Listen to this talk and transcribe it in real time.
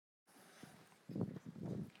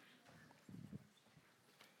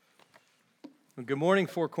Well, good morning,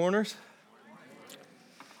 Four Corners.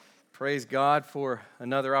 Praise God for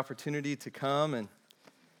another opportunity to come and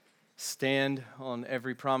stand on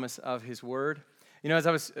every promise of His Word. You know,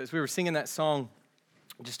 as we were singing that song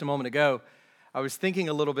just a moment ago, I was thinking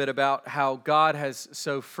a little bit about how God has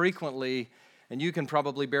so frequently, and you can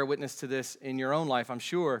probably bear witness to this in your own life, I'm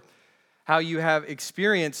sure, how you have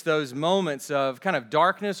experienced those moments of kind of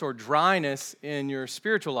darkness or dryness in your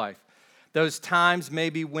spiritual life. Those times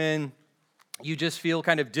maybe when you just feel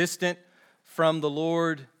kind of distant from the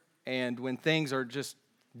Lord and when things are just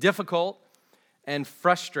difficult and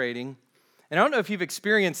frustrating. And I don't know if you've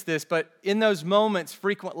experienced this, but in those moments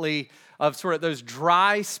frequently of sort of those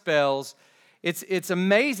dry spells, it's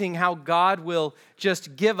amazing how God will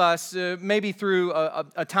just give us, maybe through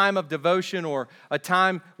a time of devotion or a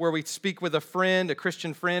time where we speak with a friend, a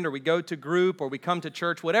Christian friend, or we go to group or we come to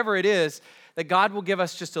church, whatever it is, that God will give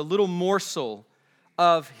us just a little morsel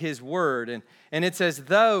of His Word. And it's as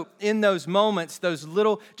though in those moments,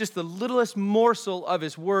 just the littlest morsel of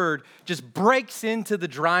His Word just breaks into the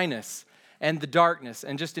dryness and the darkness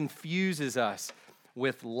and just infuses us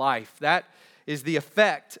with life. That is the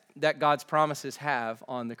effect that God's promises have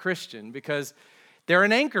on the Christian, because they're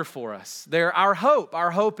an anchor for us. They're our hope.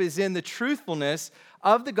 Our hope is in the truthfulness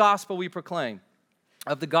of the gospel we proclaim,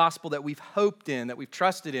 of the gospel that we've hoped in, that we've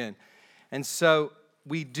trusted in. And so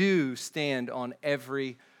we do stand on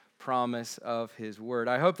every promise of His Word.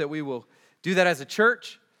 I hope that we will do that as a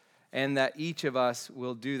church and that each of us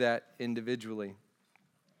will do that individually.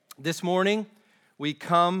 This morning, we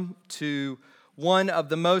come to one of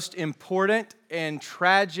the most important and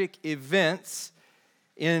tragic events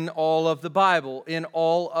in all of the Bible, in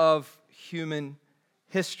all of human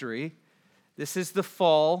history. This is the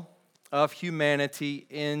fall of humanity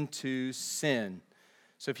into sin.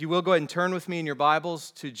 So if you will, go ahead and turn with me in your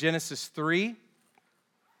Bibles to Genesis 3.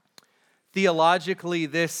 Theologically,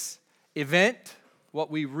 this event,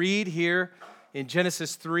 what we read here in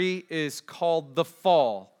Genesis 3, is called the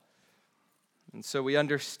fall. And so we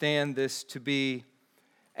understand this to be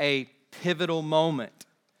a pivotal moment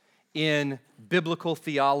in biblical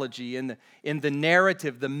theology, in the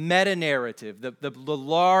narrative, the meta-narrative, the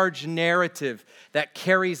large narrative that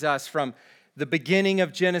carries us from the beginning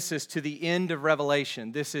of Genesis to the end of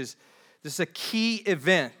Revelation. This is a key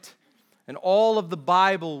event, and all of the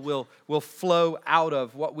Bible will flow out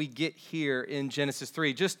of what we get here in Genesis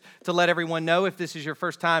 3. Just to let everyone know, if this is your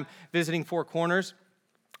first time visiting Four Corners,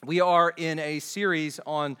 we are in a series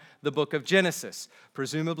on the book of Genesis,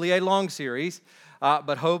 presumably a long series,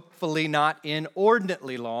 but hopefully not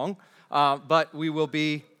inordinately long, but we will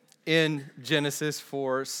be in Genesis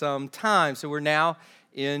for some time. So we're now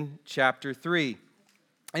in chapter 3.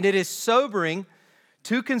 And it is sobering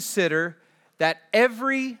to consider that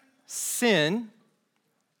every sin,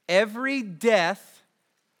 every death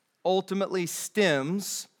ultimately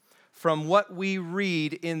stems from what we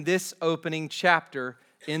read in this opening chapter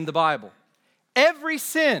in the Bible. Every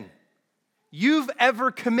sin you've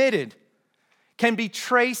ever committed can be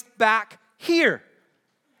traced back here.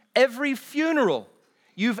 Every funeral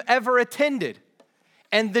you've ever attended,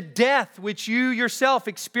 and the death which you yourself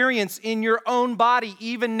experience in your own body,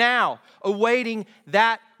 even now, awaiting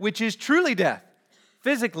that which is truly death,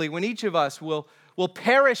 physically, when each of us will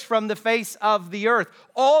perish from the face of the earth.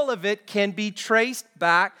 All of it can be traced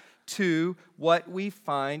back to what we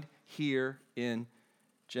find here in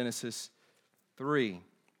Genesis 3.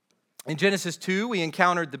 In Genesis 2, we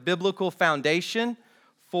encountered the biblical foundation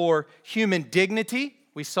for human dignity.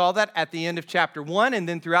 We saw that at the end of chapter 1, and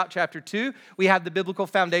then throughout chapter 2, we have the biblical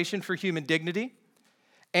foundation for human dignity.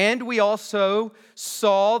 And we also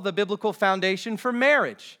saw the biblical foundation for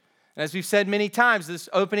marriage. And as we've said many times, this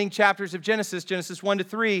opening chapters of Genesis 1 to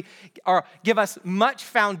 3, give us much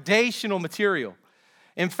foundational material.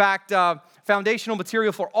 In fact, foundational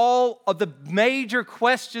material for all of the major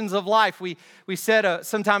questions of life. We said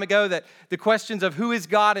some time ago that the questions of who is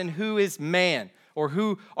God and who is man, or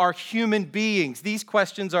who are human beings, these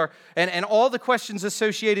questions are, and all the questions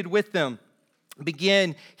associated with them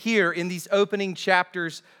begin here in these opening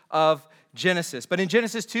chapters of Genesis. But in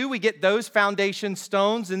Genesis 2, we get those foundation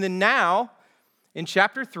stones, and then now, in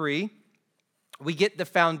chapter 3, we get the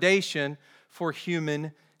foundation for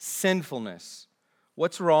human sinfulness.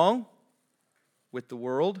 What's wrong with the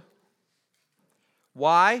world?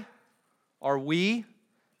 Why are we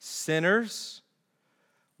sinners?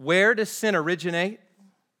 Where does sin originate?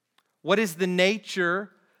 What is the nature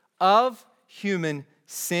of human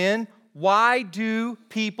sin? Why do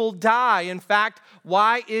people die? In fact,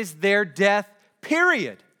 why is there death,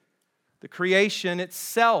 period? The creation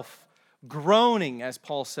itself groaning, as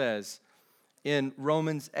Paul says, in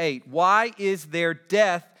Romans 8. Why is there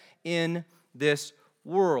death in this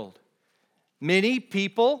world? Many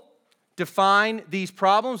people define these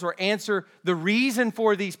problems or answer the reason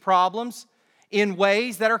for these problems in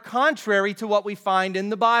ways that are contrary to what we find in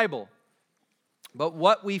the Bible. But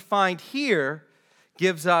what we find here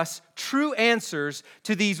gives us true answers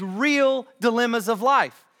to these real dilemmas of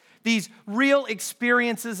life, these real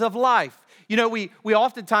experiences of life. You know, we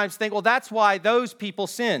oftentimes think, well, that's why those people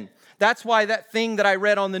sin. That's why that thing that I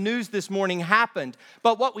read on the news this morning happened.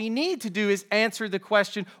 But what we need to do is answer the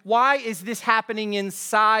question, why is this happening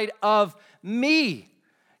inside of me?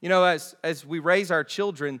 You know, as we raise our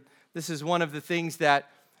children, this is one of the things that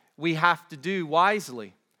we have to do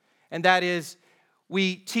wisely. And that is,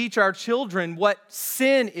 we teach our children what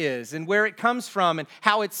sin is and where it comes from and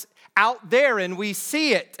how it's out there and we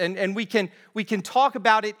see it and we can talk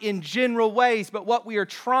about it in general ways. But what we are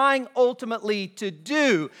trying ultimately to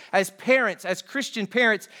do as parents, as Christian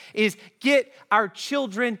parents, is get our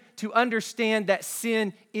children to understand that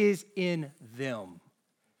sin is in them,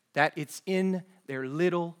 that it's in their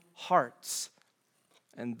little hearts,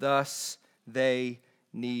 and thus they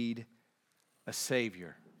need a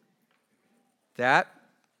Savior. That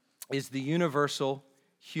is the universal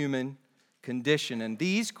human condition. And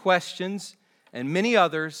these questions and many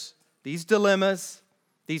others, these dilemmas,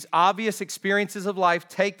 these obvious experiences of life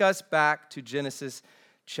take us back to Genesis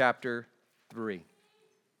chapter 3.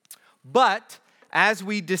 But as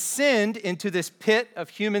we descend into this pit of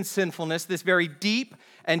human sinfulness, this very deep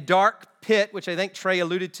and dark pit, which I think Trey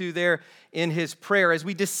alluded to there in his prayer, as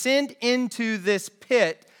we descend into this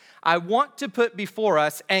pit, I want to put before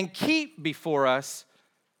us and keep before us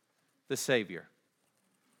the Savior.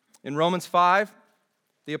 In Romans 5,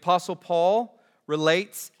 the Apostle Paul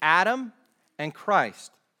relates Adam and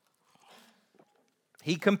Christ.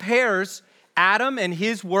 He compares Adam and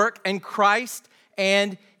his work and Christ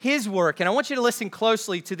and his work. And I want you to listen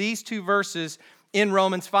closely to these two verses in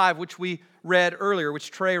Romans 5, which we read earlier,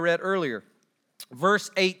 which Trey read earlier.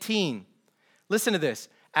 Verse 18. Listen to this.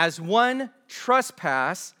 As one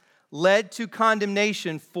trespass led to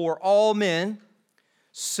condemnation for all men,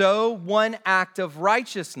 so one act of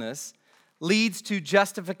righteousness leads to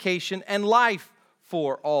justification and life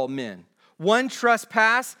for all men. One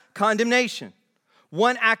trespass, condemnation.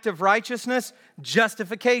 One act of righteousness,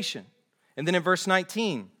 justification. And then in verse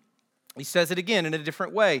 19, he says it again in a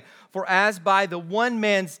different way. For as by the one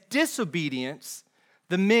man's disobedience,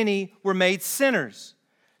 the many were made sinners,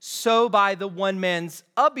 so by the one man's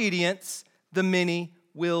obedience, the many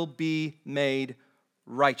will be made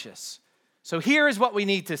righteous. So here is what we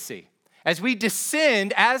need to see. As we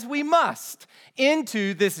descend, as we must,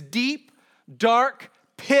 into this deep, dark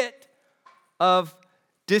pit of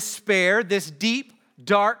despair, this deep,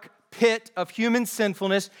 dark pit of human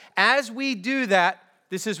sinfulness, as we do that,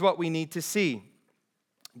 this is what we need to see.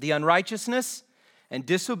 The unrighteousness and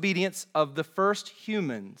disobedience of the first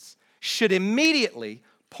humans should immediately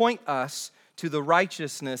point us to the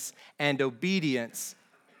righteousness and obedience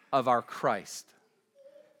of our Christ.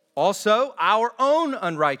 Also, our own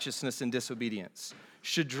unrighteousness and disobedience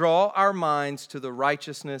should draw our minds to the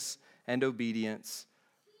righteousness and obedience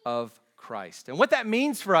of Christ. And what that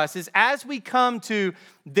means for us is as we come to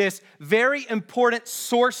this very important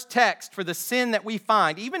source text for the sin that we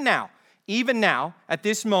find, even now, at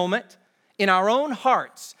this moment, in our own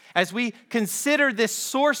hearts, as we consider this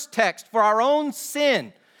source text for our own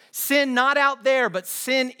sin not out there, but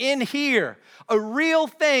sin in here, a real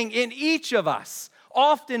thing in each of us,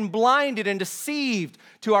 often blinded and deceived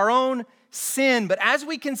to our own sin. But as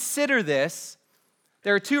we consider this,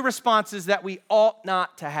 there are two responses that we ought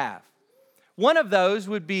not to have. One of those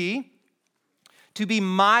would be to be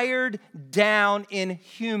mired down in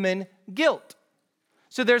human guilt.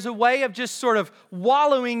 So there's a way of just sort of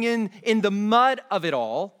wallowing in the mud of it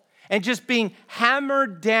all and just being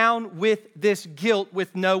hammered down with this guilt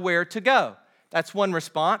with nowhere to go. That's one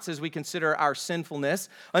response as we consider our sinfulness.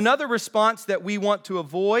 Another response that we want to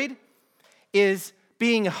avoid is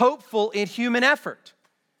being hopeful in human effort.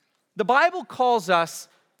 The Bible calls us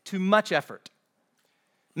to much effort.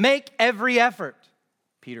 Make every effort,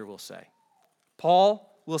 Peter will say.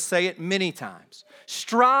 Paul will say it many times.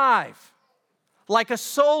 Strive like a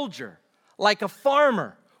soldier, like a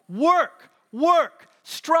farmer. Work,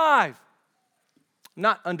 strive. I'm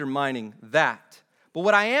not undermining that. But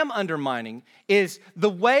what I am undermining is the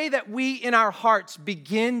way that we in our hearts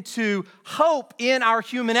begin to hope in our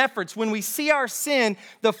human efforts. When we see our sin,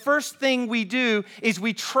 the first thing we do is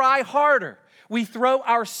we try harder. We throw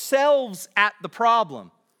ourselves at the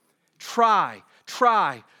problem. Try,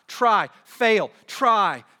 fail,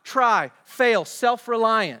 fail.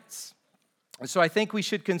 Self-reliance. And so I think we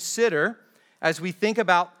should consider, as we think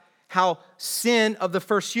about how sin of the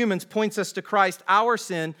first humans points us to Christ, our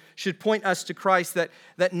sin should point us to Christ, that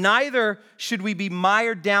neither should we be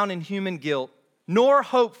mired down in human guilt, nor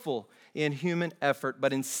hopeful in human effort,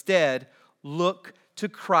 but instead look to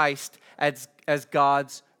Christ as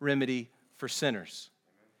God's remedy for sinners.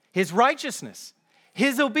 His righteousness,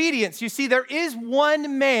 His obedience. You see, there is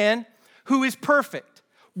one man who is perfect,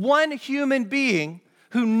 one human being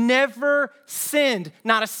who never sinned,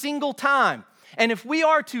 not a single time. And if we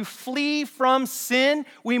are to flee from sin,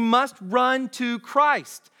 we must run to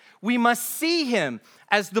Christ. We must see Him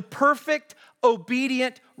as the perfect,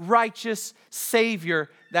 obedient, righteous Savior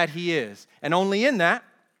that He is. And only in that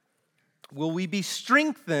will we be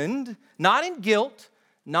strengthened, not in guilt,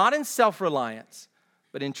 not in self-reliance,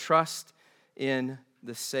 but in trust in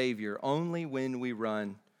the Savior, only when we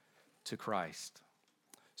run to Christ.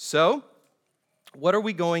 So, what are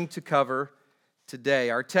we going to cover today?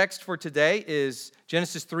 Our text for today is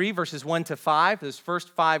Genesis 3, verses 1 to 5, those first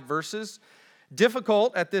 5 verses.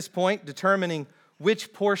 Difficult at this point determining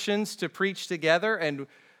which portions to preach together and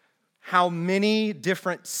how many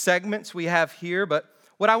different segments we have here, but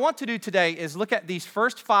what I want to do today is look at these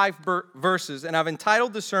first 5 verses, and I've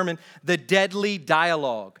entitled the sermon, The Deadly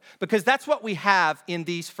Dialogue, because that's what we have in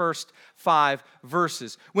these first 5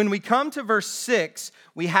 verses. When we come to verse 6,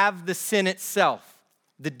 we have the sin itself,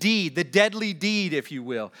 the deed, the deadly deed, if you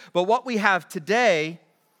will. But what we have today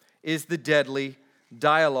is the deadly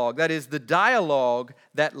dialogue. That is the dialogue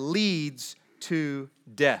that leads to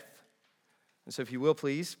death. And so if you will,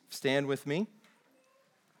 please stand with me.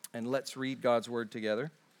 And let's read God's word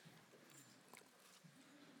together.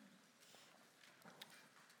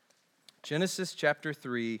 Genesis chapter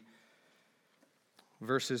 3,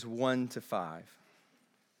 verses 1 to 5.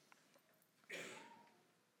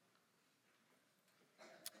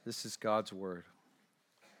 This is God's word.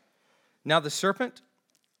 Now the serpent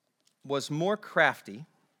was more crafty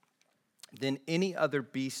than any other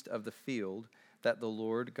beast of the field that the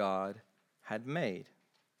Lord God had made.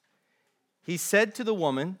 He said to the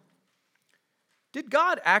woman, "Did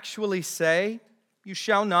God actually say, 'You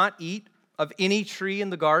shall not eat of any tree in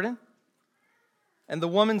the garden?' And the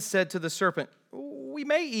woman said to the serpent, 'We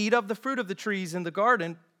may eat of the fruit of the trees in the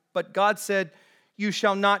garden, but God said, you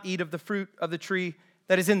shall not eat of the fruit of the tree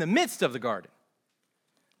that is in the midst of the garden.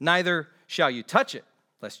 Neither shall you touch it,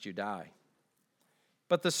 lest you die.'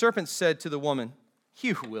 But the serpent said to the woman,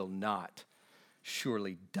 'You will not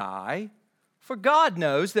surely die. For God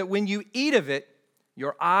knows that when you eat of it,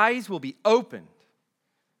 your eyes will be opened,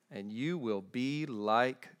 and you will be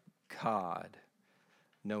like God,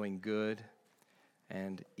 knowing good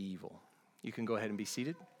and evil.'" You can go ahead and be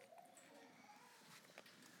seated.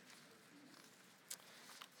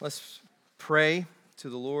 Let's pray to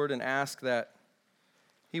the Lord and ask that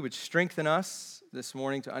He would strengthen us this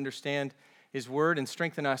morning to understand His word and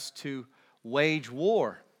strengthen us to wage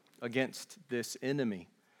war against this enemy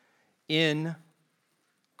in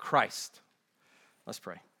Christ. Let's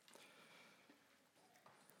pray.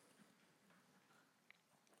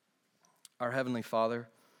 Our Heavenly Father,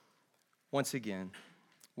 once again,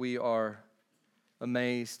 we are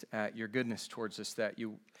amazed at your goodness towards us, that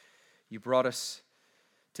you brought us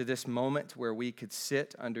to this moment where we could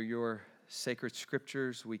sit under your sacred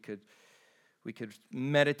scriptures. We could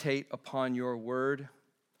meditate upon your word.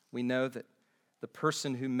 We know that the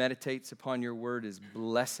person who meditates upon your word is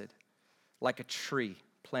blessed, like a tree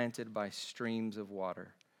planted by streams of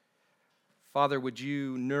water. Father, would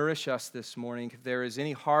you nourish us this morning? If there is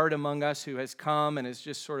any heart among us who has come and is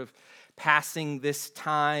just sort of passing this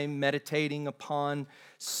time meditating upon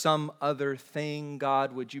some other thing,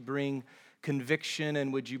 God, would you bring conviction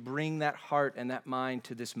and would you bring that heart and that mind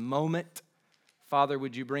to this moment? Father,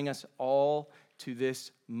 would you bring us all to this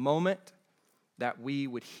moment that we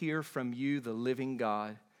would hear from you, the living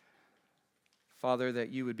God. Father, that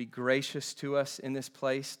you would be gracious to us in this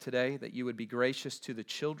place today, that you would be gracious to the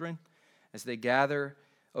children as they gather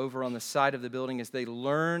over on the side of the building, as they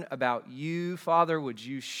learn about you. Father, would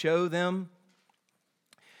you show them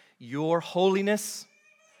your holiness?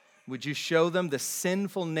 Would you show them the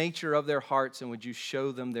sinful nature of their hearts, and would you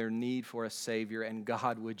show them their need for a Savior? And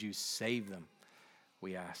God, would you save them,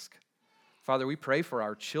 we ask. Father, we pray for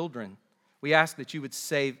our children. We ask that you would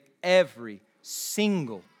save every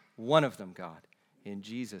single one of them, God, in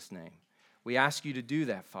Jesus' name. We ask you to do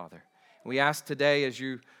that, Father. We ask today, as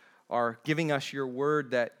you are giving us your word,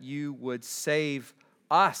 that you would save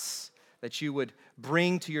us, that you would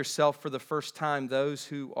bring to yourself for the first time those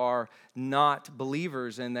who are not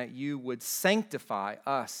believers, and that you would sanctify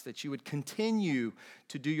us, that you would continue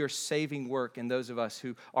to do your saving work in those of us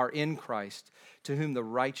who are in Christ, to whom the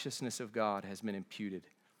righteousness of God has been imputed.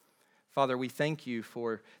 Father, we thank you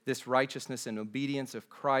for this righteousness and obedience of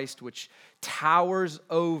Christ, which towers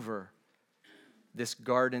over this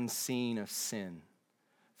garden scene of sin.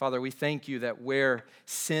 Father, we thank you that where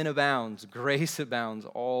sin abounds, grace abounds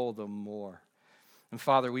all the more. And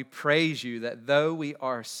Father, we praise you that though we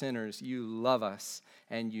are sinners, you love us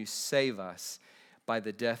and you save us by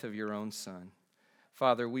the death of your own Son.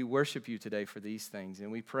 Father, we worship you today for these things,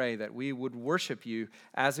 and we pray that we would worship you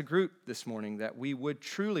as a group this morning, that we would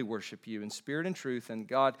truly worship you in spirit and truth, and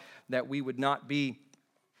God, that we would not be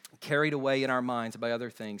carried away in our minds by other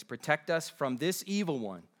things. Protect us from this evil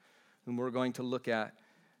one, whom we're going to look at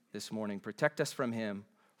this morning. Protect us from him,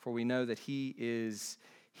 for we know that he is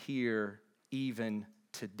here even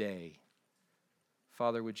today.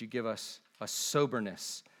 Father, would you give us a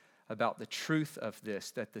soberness about the truth of this,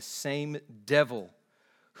 that the same devil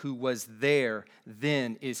who was there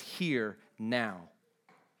then is here now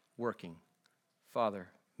working. Father,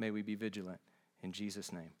 may we be vigilant. In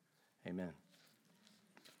Jesus' name, amen.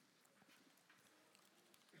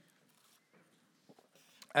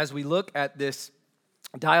 As we look at this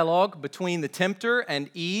dialogue between the tempter and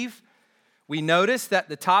Eve, we notice that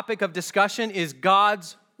the topic of discussion is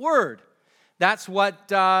God's word.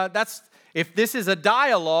 If this is a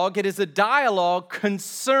dialogue, it is a dialogue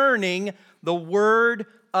concerning the word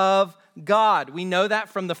of God. We know that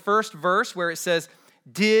from the first verse where it says,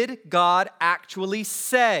 did God actually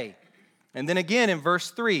say? And then again in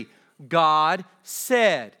verse 3, God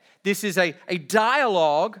said. This is a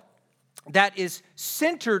dialogue that is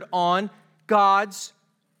centered on God's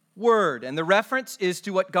word. And the reference is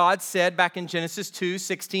to what God said back in Genesis 2,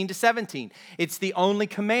 16 to 17. It's the only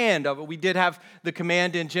command of it. We did have the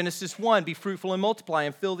command in Genesis 1, be fruitful and multiply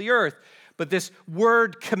and fill the earth. But this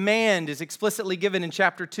word command is explicitly given in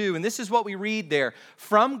chapter 2. And this is what we read there.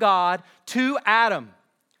 From God to Adam.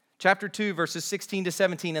 Chapter 2, verses 16 to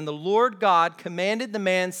 17. And the Lord God commanded the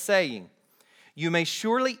man, saying, you may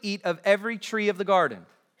surely eat of every tree of the garden,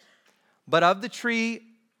 but of the tree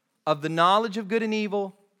of the knowledge of good and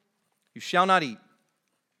evil you shall not eat,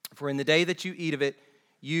 for in the day that you eat of it,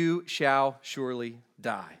 you shall surely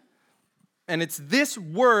die. And it's this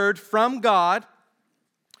word from God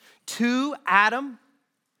to Adam,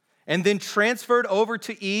 and then transferred over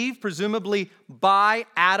to Eve, presumably by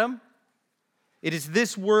Adam. It is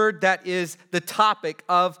this word that is the topic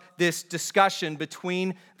of this discussion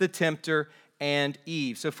between the tempter and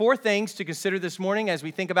Eve. So 4 things to consider this morning as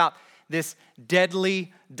we think about this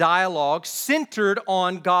deadly dialogue centered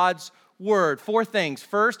on God's word. 4 things.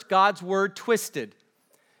 First, God's word twisted.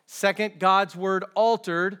 Second, God's word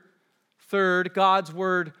altered. Third, God's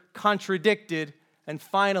word contradicted. And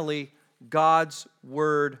finally, God's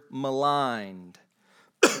word maligned.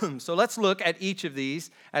 So let's look at each of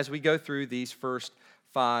these as we go through these first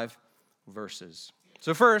 5 verses.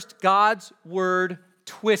 So first, God's word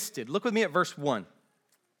twisted. Look with me at verse 1.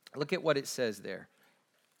 Look at what it says there.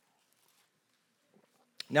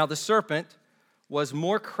 Now the serpent was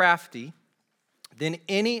more crafty than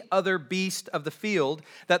any other beast of the field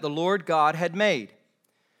that the Lord God had made.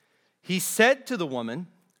 He said to the woman,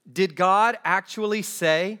 did God actually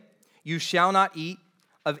say, you shall not eat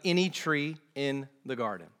of any tree in the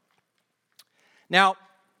garden? Now,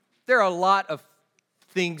 there are a lot of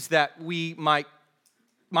things that we might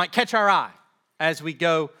catch our eye as we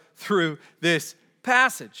go through this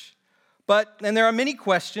passage. And there are many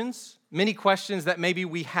questions that maybe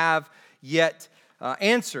we have yet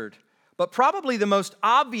answered. But probably the most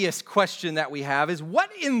obvious question that we have is,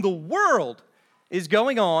 what in the world is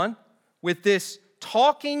going on with this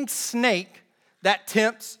talking snake that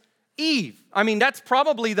tempts Eve? I mean, that's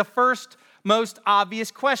probably the first most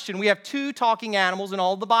obvious question. We have 2 talking animals in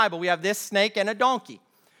all of the Bible. We have this snake and a donkey,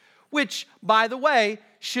 which, by the way,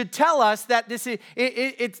 should tell us that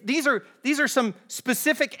these are some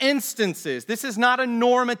specific instances. This is not a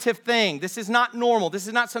normative thing. This is not normal. This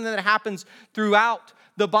is not something that happens throughout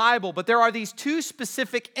the Bible. But there are these 2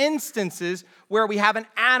 specific instances where we have an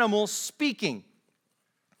animal speaking.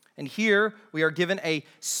 And here we are given a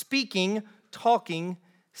speaking, talking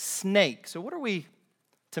snake. So what are we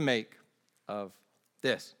to make of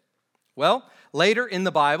this? Well, later in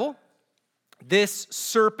the Bible, this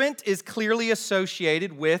serpent is clearly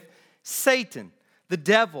associated with Satan, the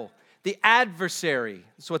devil, the adversary.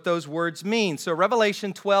 That's what those words mean. So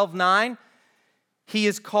Revelation 12:9, he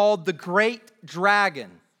is called the great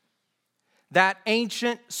dragon, that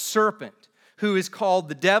ancient serpent who is called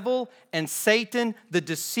the devil and Satan, the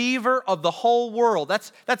deceiver of the whole world.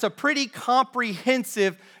 That's a pretty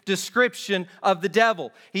comprehensive description of the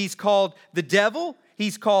devil. He's called the devil,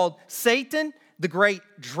 he's called Satan, the great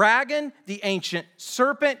dragon, the ancient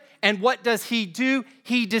serpent. And what does he do?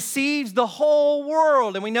 He deceives the whole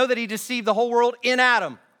world. And we know that he deceived the whole world in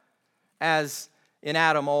Adam, as in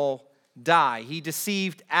Adam all die. He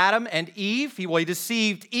deceived Adam and Eve. He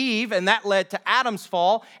deceived Eve, and that led to Adam's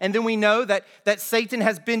fall. And then we know that Satan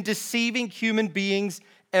has been deceiving human beings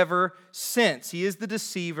ever since. He is the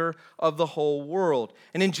deceiver of the whole world.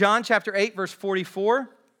 And in John chapter 8, verse 44,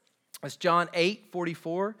 that's John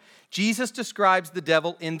 8:44, Jesus describes the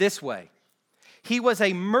devil in this way. He was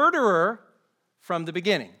a murderer from the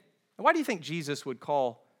beginning. Now, why do you think Jesus would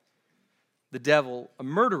call the devil a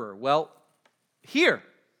murderer? Well, here,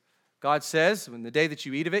 God says, "In the day that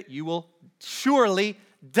you eat of it, you will surely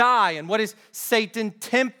die." And what is Satan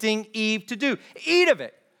tempting Eve to do? Eat of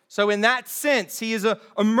it. So in that sense, he is a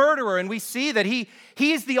murderer. And we see that he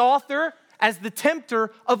is the author, as the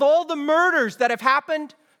tempter, of all the murders that have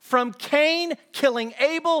happened from Cain killing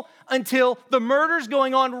Abel until the murders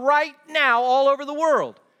going on right now all over the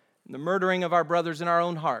world. The murdering of our brothers in our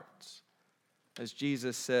own hearts. As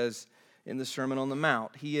Jesus says in the Sermon on the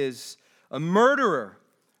Mount, he is a murderer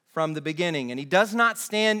from the beginning. And he does not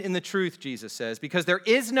stand in the truth, Jesus says, because there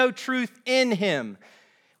is no truth in him.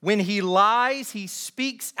 When he lies, he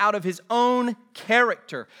speaks out of his own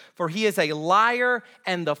character, for he is a liar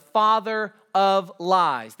and the father of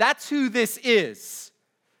lies. That's who this is,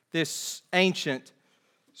 this ancient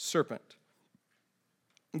serpent.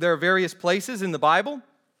 There are various places in the Bible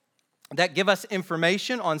that give us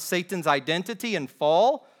information on Satan's identity and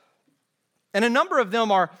fall, and a number of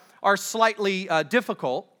them are slightly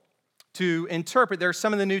difficult to interpret. There's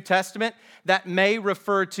some in the New Testament that may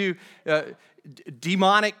refer to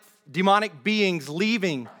demonic beings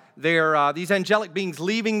leaving these angelic beings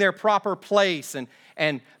leaving their proper place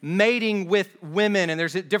and mating with women, and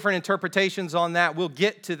there's different interpretations on that. We'll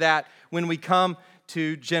get to that when we come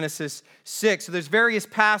to Genesis 6. So there's various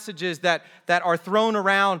passages that are thrown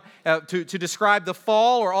around to describe the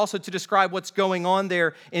fall, or also to describe what's going on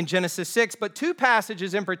there in Genesis 6. But two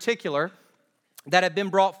passages in particular that have been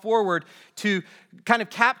brought forward to kind of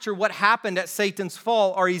capture what happened at Satan's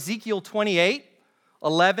fall are Ezekiel 28,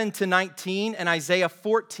 11 to 19, and Isaiah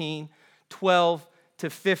 14, 12 to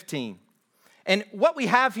 15. And what we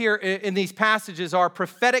have here in these passages are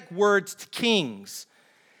prophetic words to kings.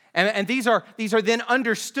 And these are then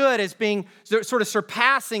understood as being sort of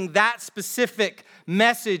surpassing that specific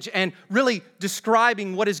message and really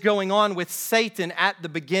describing what is going on with Satan at the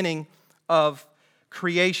beginning of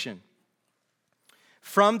creation.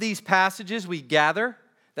 From these passages, we gather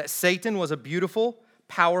that Satan was a beautiful,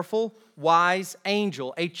 powerful, wise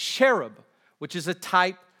angel, a cherub, which is a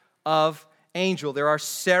type of angel. There are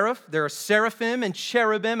seraphim and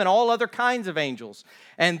cherubim and all other kinds of angels.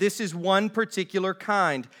 And this is one particular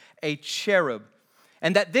kind, a cherub.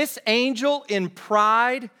 And that this angel in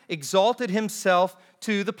pride exalted himself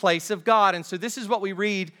to the place of God. And so this is what we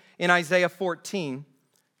read in Isaiah 14,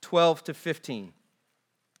 12 to 15.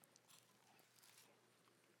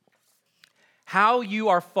 How you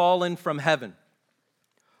are fallen from heaven,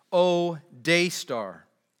 O day star.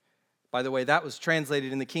 By the way, that was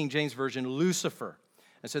translated in the King James Version, Lucifer.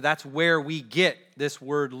 And so that's where we get this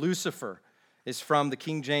word Lucifer, is from the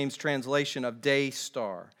King James translation of day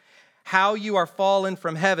star. How you are fallen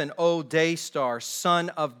from heaven, O day star, son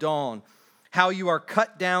of dawn. How you are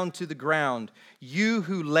cut down to the ground, you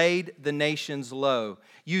who laid the nations low.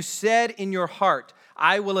 You said in your heart,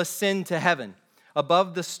 I will ascend to heaven,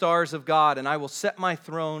 above the stars of God, and I will set my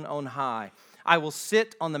throne on high. I will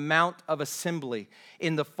sit on the mount of assembly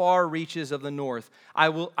in the far reaches of the north. I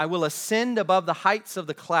will ascend above the heights of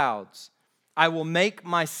the clouds. I will make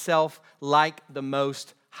myself like the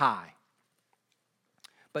Most High.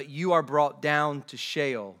 But you are brought down to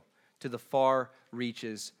Sheol, to the far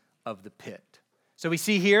reaches of the pit. So we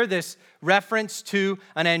see here this reference to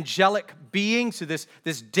an angelic being. So this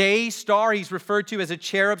day star, he's referred to as a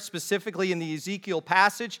cherub specifically in the Ezekiel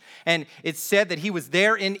passage. And it's said that he was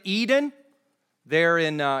there in Eden, there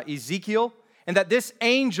in Ezekiel. And that this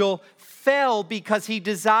angel fell because he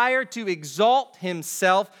desired to exalt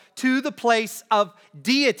himself to the place of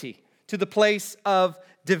deity, to the place of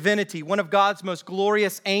divinity. One of God's most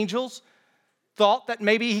glorious angels thought that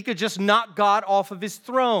maybe he could just knock God off of his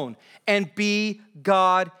throne and be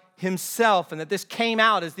God himself. And that this came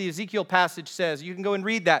out, as the Ezekiel passage says. You can go and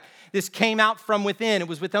read that. This came out from within. It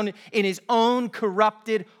was within in his own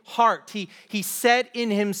corrupted heart. He said in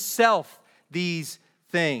himself these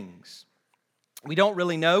things. We don't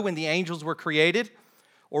really know when the angels were created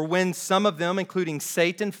or when some of them, including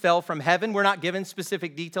Satan, fell from heaven. We're not given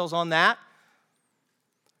specific details on that.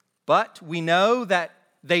 But we know that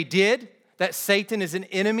they did, that Satan is an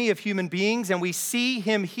enemy of human beings, and we see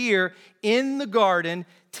him here in the garden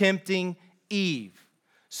tempting Eve.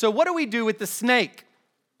 So what do we do with the snake?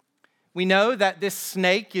 We know that this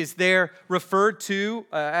snake is there referred to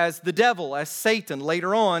as the devil, as Satan,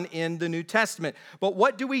 later on in the New Testament. But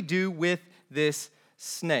what do we do with this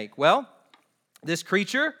snake? Well, this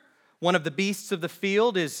creature, one of the beasts of the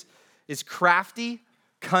field, is crafty,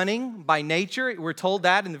 cunning by nature. We're told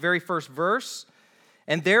that in the very first verse.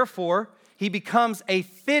 And therefore, he becomes a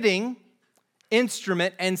fitting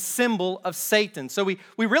instrument and symbol of Satan. So we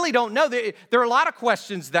really don't know. There are a lot of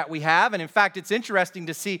questions that we have, and in fact, it's interesting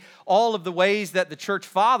to see all of the ways that the church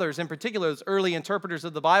fathers, in particular, those early interpreters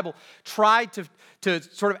of the Bible, tried to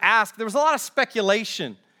sort of ask. There was a lot of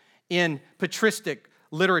speculation in patristic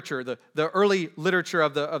literature, the early literature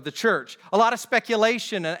of the church. A lot of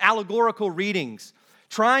speculation and allegorical readings,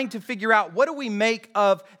 trying to figure out, what do we make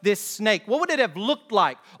of this snake? What would it have looked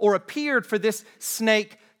like or appeared for this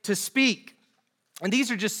snake to speak? And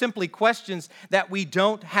these are just simply questions that we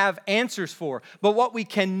don't have answers for. But what we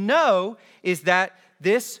can know is that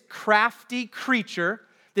this crafty creature,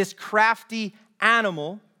 this crafty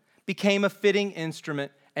animal, became a fitting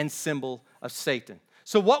instrument and symbol of Satan.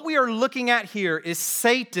 So what we are looking at here is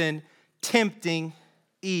Satan tempting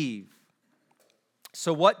Eve.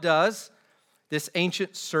 So what does this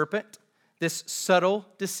ancient serpent, this subtle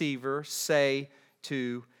deceiver, say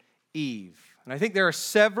to Eve? And I think there are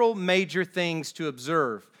several major things to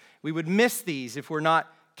observe. We would miss these if we're not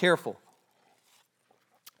careful.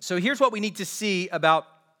 So here's what we need to see about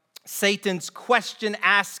Satan's question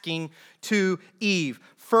asking to Eve.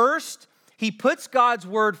 First, he puts God's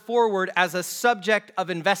word forward as a subject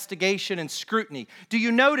of investigation and scrutiny. Do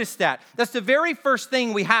you notice that? That's the very first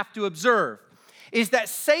thing we have to observe, is that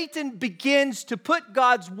Satan begins to put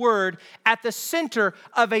God's word at the center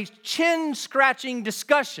of a chin-scratching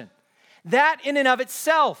discussion. That in and of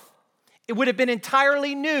itself, it would have been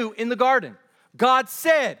entirely new in the garden. God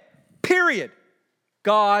said, period.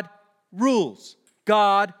 God rules.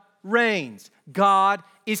 God reigns. God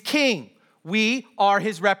is king. We are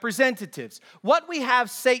his representatives. What we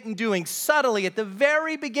have Satan doing subtly at the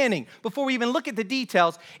very beginning, before we even look at the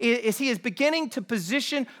details, is he is beginning to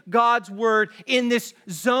position God's word in this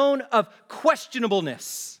zone of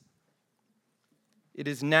questionableness. It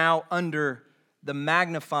is now under the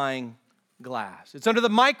magnifying glass. It's under the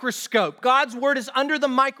microscope. God's word is under the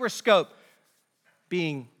microscope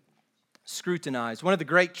being scrutinized. One of the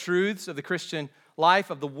great truths of the Christian life,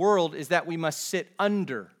 of the world, is that we must sit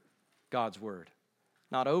under God's word,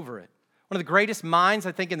 not over it. One of the greatest minds,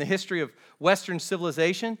 I think, in the history of Western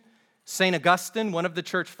civilization, St. Augustine, one of the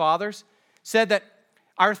church fathers, said that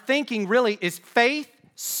our thinking really is faith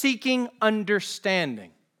seeking understanding.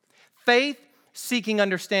 Faith seeking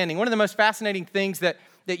understanding. One of the most fascinating things that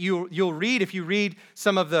you'll read if you read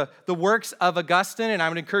some of the works of Augustine, and I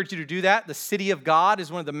would encourage you to do that. The City of God is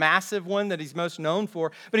one of the massive one that he's most known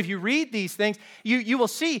for. But if you read these things, you will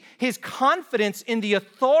see his confidence in the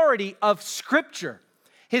authority of Scripture,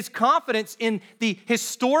 his confidence in the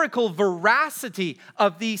historical veracity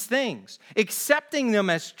of these things, accepting them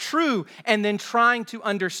as true and then trying to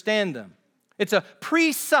understand them. It's a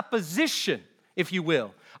presupposition, if you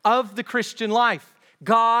will, of the Christian life.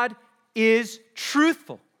 God is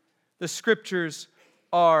truthful. The Scriptures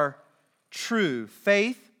are true.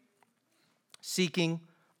 Faith seeking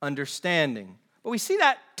understanding. But we see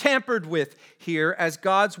that tampered with here as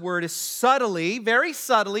God's word is subtly, very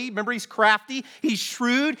subtly, remember he's crafty, he's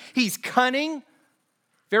shrewd, he's cunning,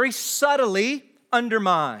 very subtly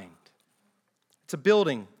undermined. It's a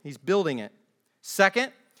building. He's building it.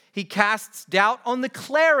 Second, he casts doubt on the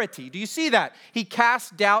clarity. Do you see that? He casts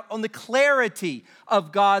doubt on the clarity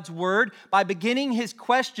of God's word by beginning his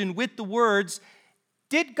question with the words,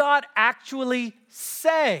 did God actually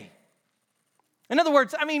say? In other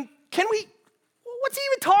words, what's he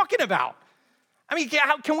even talking about?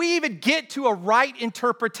 How can we even get to a right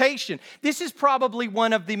interpretation? This is probably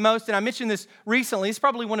one of the most, and I mentioned this recently, it's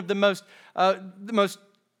probably one of the most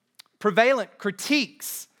prevalent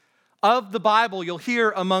critiques of the Bible you'll hear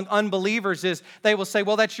among unbelievers is they will say,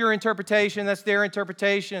 well, that's your interpretation, that's their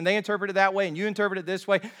interpretation, and they interpret it that way, and you interpret it this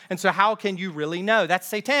way, and so how can you really know? That's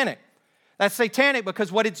satanic. That's satanic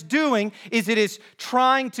because what it's doing is it is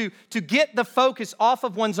trying to get the focus off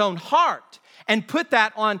of one's own heart and put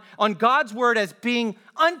that on God's word as being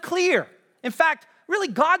unclear. In fact, really,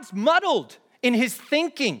 God's muddled in his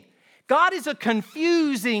thinking. God is a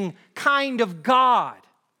confusing kind of God.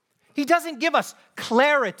 He doesn't give us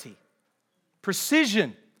clarity,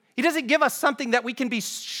 precision. He doesn't give us something that we can be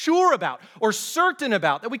sure about or certain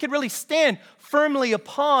about, that we can really stand firmly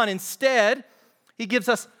upon. Instead, he gives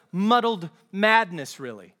us muddled madness,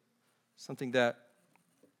 really. Something that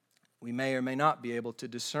we may or may not be able to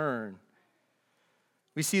discern.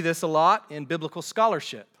 We see this a lot in biblical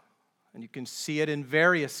scholarship. And you can see it in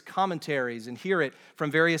various commentaries and hear it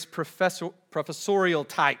from various professorial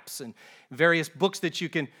types and various books that you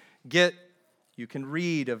can get. You can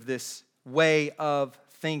read of this way of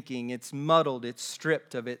thinking. It's muddled, it's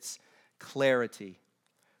stripped of its clarity.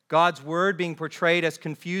 God's word being portrayed as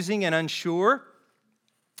confusing and unsure.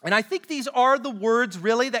 And I think these are the words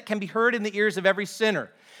really that can be heard in the ears of every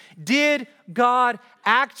sinner. Did God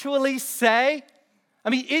actually say? I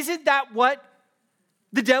mean, isn't that what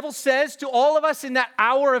the devil says to all of us in that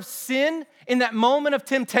hour of sin, in that moment of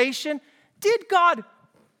temptation? Did God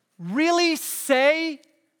really say ...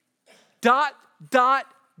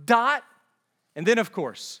 And then, of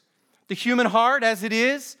course, the human heart, as it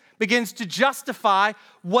is, begins to justify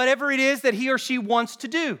whatever it is that he or she wants to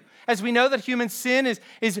do. As we know that human sin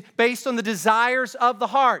is based on the desires of the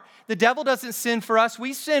heart. The devil doesn't sin for us.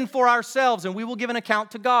 We sin for ourselves, and we will give an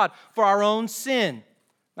account to God for our own sin.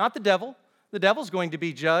 Not the devil. The devil's going to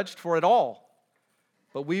be judged for it all.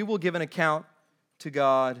 But we will give an account to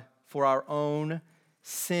God for our own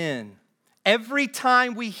sin. Every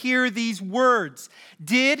time we hear these words,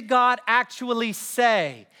 did God actually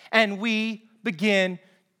say? And we begin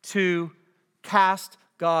to cast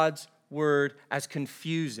God's word as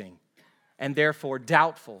confusing and therefore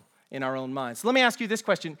doubtful in our own minds. So let me ask you this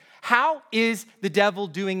question. How is the devil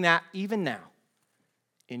doing that even now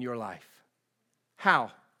in your life?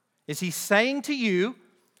 How? Is he saying to you,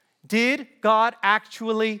 did God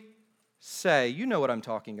actually say? You know what I'm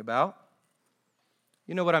talking about.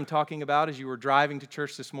 You know what I'm talking about as you were driving to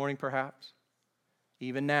church this morning, perhaps?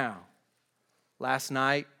 Even now. Last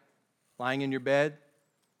night, lying in your bed,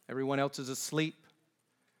 everyone else is asleep.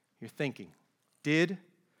 You're thinking, did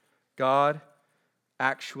God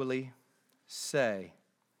actually say?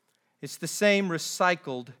 It's the same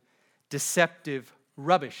recycled, deceptive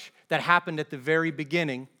rubbish that happened at the very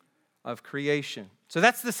beginning of creation. So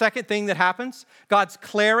that's the second thing that happens. God's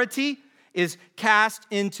clarity is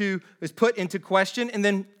put into question. And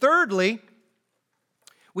then thirdly,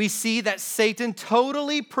 we see that Satan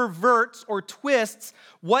totally perverts or twists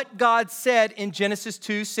what God said in Genesis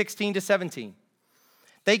 2:16-17.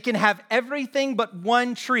 They can have everything but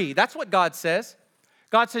one tree. That's what God says.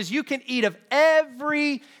 God says you can eat of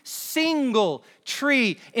every single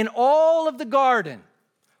tree in all of the garden,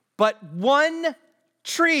 but one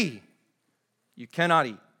tree you cannot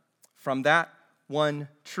eat from that one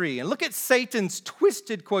tree. And look at Satan's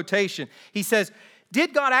twisted quotation. He says,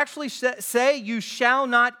 did God actually say you shall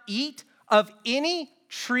not eat of any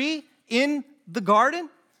tree in the garden?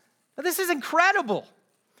 Now, this is incredible.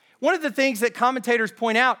 One of the things that commentators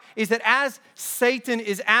point out is that as Satan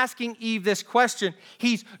is asking Eve this question,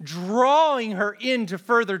 he's drawing her into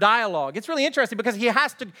further dialogue. It's really interesting because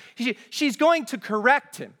she's going to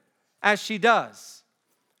correct him as she does.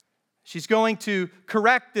 She's going to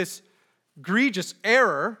correct this egregious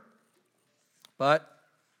error, but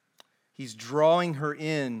he's drawing her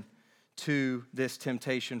in to this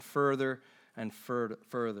temptation further and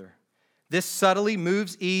further. This subtly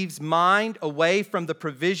moves Eve's mind away from the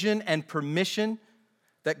provision and permission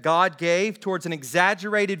that God gave towards an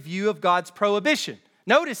exaggerated view of God's prohibition.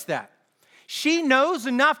 Notice that. She knows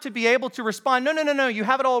enough to be able to respond, no, you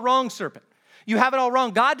have it all wrong, serpent. You have it all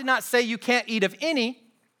wrong. God did not say you can't eat of any.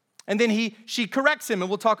 And then she corrects him, and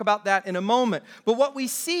we'll talk about that in a moment. But what we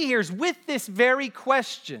see here is with this very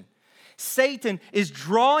question, Satan is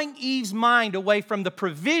drawing Eve's mind away from the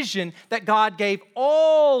provision that God gave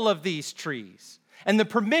all of these trees and the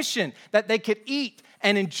permission that they could eat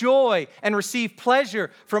and enjoy and receive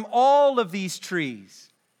pleasure from all of these trees.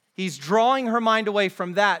 He's drawing her mind away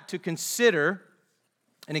from that to consider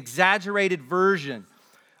an exaggerated version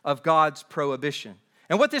of God's prohibition.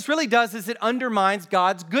 And what this really does is it undermines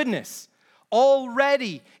God's goodness.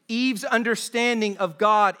 Already, Eve's understanding of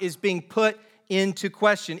God is being put into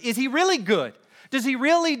question. Is he really good? Does he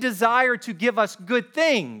really desire to give us good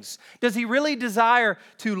things? Does he really desire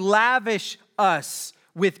to lavish us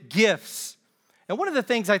with gifts? And one of the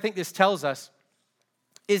things I think this tells us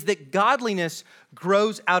is that godliness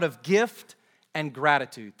grows out of gift and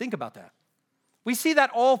gratitude. Think about that. We see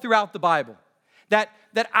that all throughout the Bible. That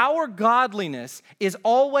our godliness is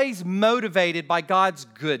always motivated by God's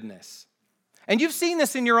goodness. And you've seen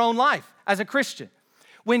this in your own life as a Christian.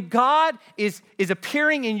 When God is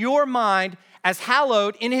appearing in your mind as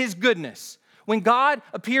hallowed in his goodness, when God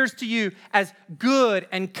appears to you as good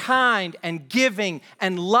and kind and giving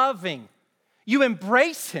and loving, you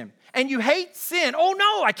embrace him and you hate sin. Oh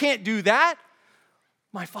no, I can't do that.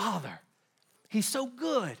 My Father, he's so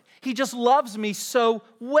good. He just loves me so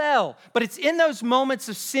well. But it's in those moments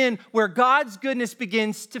of sin where God's goodness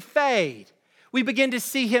begins to fade. We begin to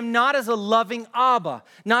see him not as a loving Abba,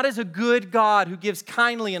 not as a good God who gives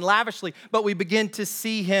kindly and lavishly, but we begin to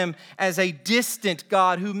see him as a distant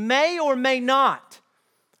God who may or may not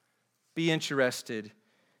be interested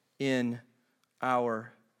in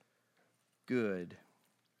our good.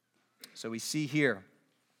 So we see here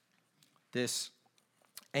this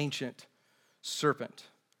ancient serpent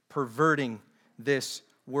perverting this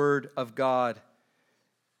word of God,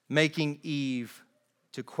 making Eve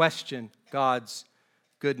to question God's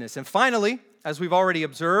goodness. And finally, as we've already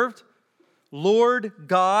observed, Lord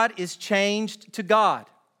God is changed to God.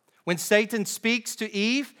 When Satan speaks to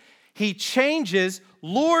Eve, he changes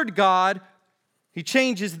Lord God. He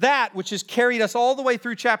changes that which has carried us all the way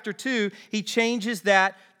through chapter 2. He changes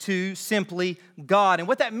that to simply God. And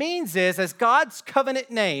what that means is, as God's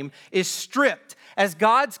covenant name is stripped, as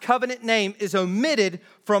God's covenant name is omitted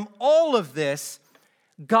from all of this,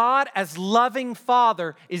 God, as loving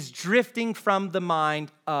Father, is drifting from the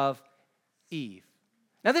mind of Eve.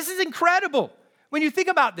 Now, this is incredible when you think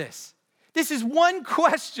about this. This is one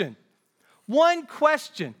question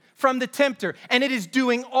from the tempter, and it is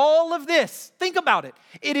doing all of this. Think about it.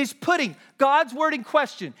 It is putting God's word in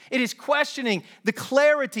question. It is questioning the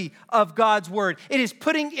clarity of God's word. It is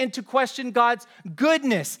putting into question God's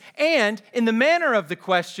goodness. And in the manner of the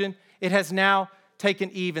question, it has now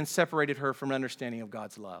taken Eve and separated her from an understanding of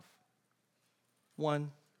God's love.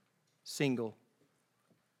 One single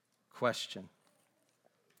question.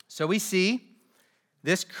 So we see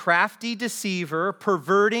this crafty deceiver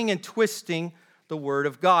perverting and twisting the word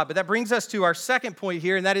of God. But that brings us to our second point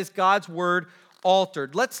here, and that is God's word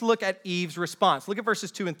altered. Let's look at Eve's response. Look at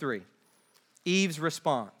verses 2 and 3. Eve's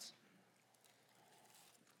response.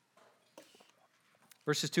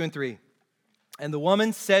 Verses 2 and 3. And the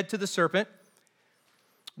woman said to the serpent,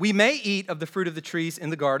 "We may eat of the fruit of the trees in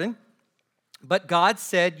the garden, but God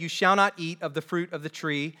said, 'You shall not eat of the fruit of the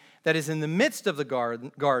tree that is in the midst of the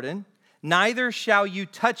garden, neither shall you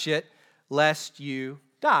touch it, lest you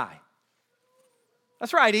die.'"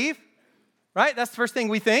 That's right, Eve. Right? That's the first thing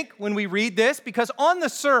we think when we read this, because on the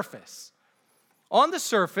surface,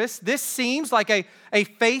 this seems like a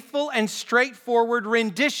faithful and straightforward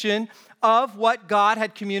rendition of what God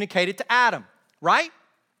had communicated to Adam, right?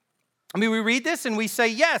 I mean, we read this and we say,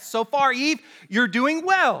 yes, so far, Eve, you're doing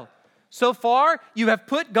well. So far, you have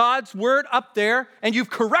put God's word up there and you've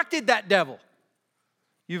corrected that devil.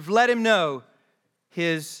 You've let him know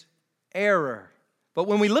his error. But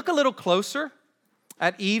when we look a little closer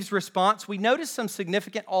at Eve's response, we notice some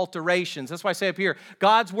significant alterations. That's why I say up here,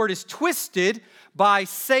 God's word is twisted by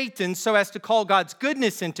Satan so as to call God's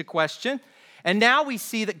goodness into question. And now we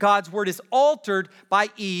see that God's word is altered by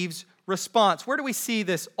Eve's response. Where do we see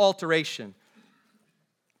this alteration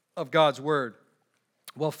of God's word?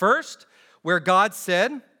 Well, first, where God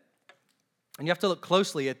said, and you have to look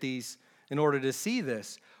closely at these in order to see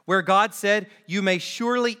this, where God said, "You may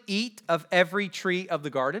surely eat of every tree of the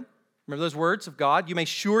garden." Remember those words of God? You may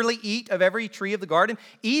surely eat of every tree of the garden.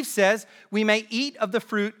 Eve says, "We may eat of the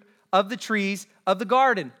fruit of the trees of the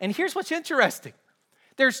garden." And here's what's interesting.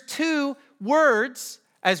 There's two words,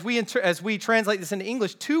 as we translate this into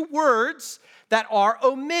English, two words that are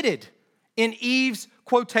omitted in Eve's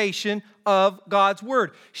quotation of God's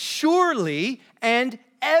word. Surely and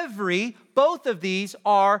every, both of these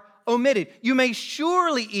are omitted. You may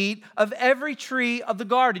surely eat of every tree of the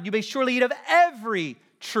garden. You may surely eat of every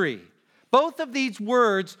tree. Both of these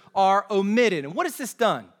words are omitted. And what has this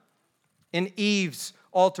done in Eve's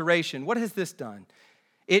alteration? What has this done?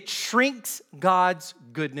 It shrinks God's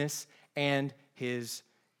goodness and his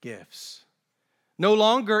gifts. No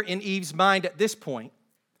longer in Eve's mind at this point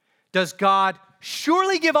does God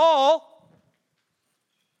surely give all.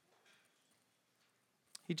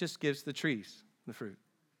 He just gives the trees the fruit.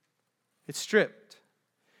 It's stripped.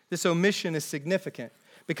 This omission is significant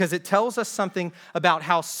because it tells us something about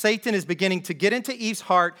how Satan is beginning to get into Eve's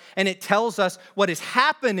heart, and it tells us what is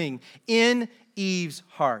happening in Eve's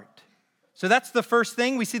heart. So that's the first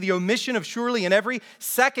thing. We see the omission of surely and every.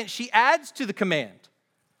 Second, she adds to the command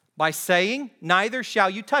by saying, "Neither shall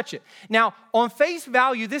you touch it." Now, on face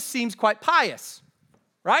value, this seems quite pious,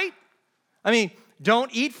 right? I mean,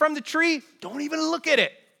 don't eat from the tree. Don't even look at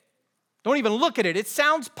it. Don't even look at it. It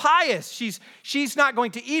sounds pious. She's not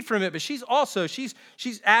going to eat from it, but she's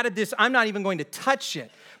added this, I'm not even going to touch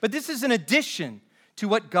it. But this is an addition to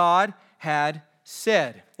what God had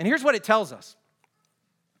said. And here's what it tells us.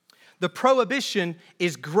 The prohibition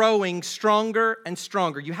is growing stronger and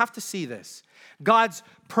stronger. You have to see this. God's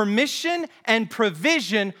permission and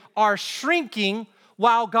provision are shrinking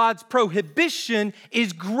while God's prohibition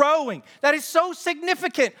is growing. That is so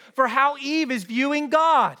significant for how Eve is viewing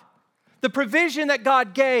God. The provision that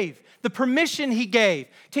God gave, the permission he gave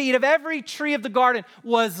to eat of every tree of the garden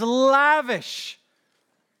was lavish.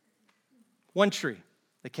 One tree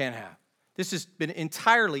they can't have. This has been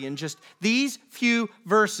entirely, in just these few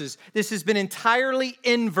verses, this has been entirely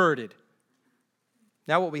inverted.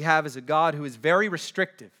 Now what we have is a God who is very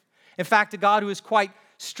restrictive. In fact, a God who is quite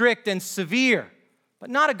strict and severe, but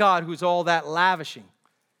not a God who is all that lavishing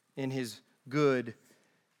in his good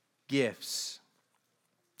gifts.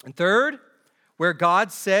 And third, where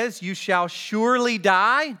God says, you shall surely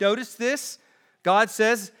die. Notice this. God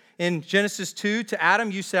says in Genesis 2 to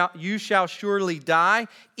Adam, you shall surely die.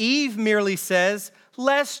 Eve merely says,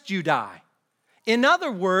 lest you die. In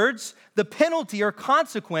other words, the penalty or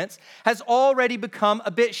consequence has already become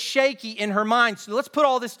a bit shaky in her mind. So let's put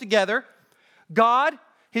all this together. God,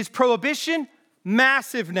 his prohibition,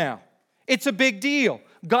 massive now. It's a big deal.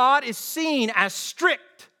 God is seen as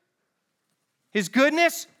strict. His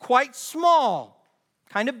goodness, quite small,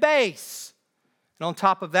 kind of base. And on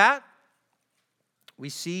top of that, we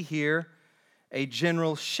see here a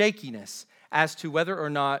general shakiness as to whether or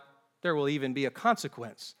not there will even be a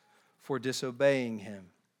consequence for disobeying him.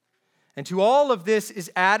 And to all of this is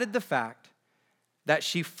added the fact that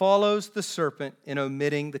she follows the serpent in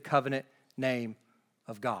omitting the covenant name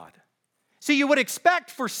of God. See, you would expect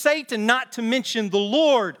for Satan not to mention the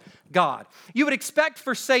Lord God. You would expect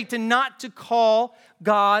for Satan not to call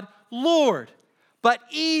God Lord. But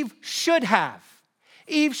Eve should have.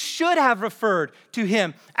 Eve should have referred to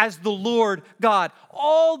him as the Lord God.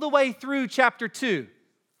 All the way through chapter 2,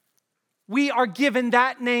 we are given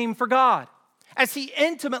that name for God. As he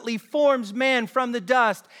intimately forms man from the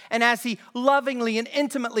dust, and as he lovingly and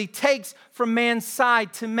intimately takes from man's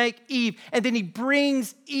side to make Eve, and then he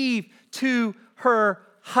brings Eve to her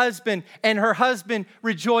husband, and her husband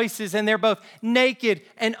rejoices, and they're both naked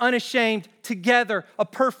and unashamed together, a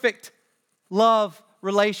perfect love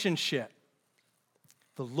relationship.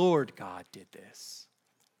 The Lord God did this.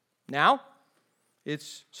 Now,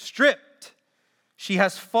 it's stripped. She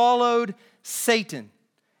has followed Satan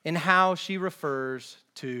in how she refers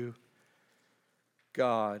to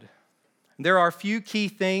God. There are a few key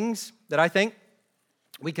things that I think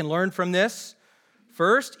we can learn from this.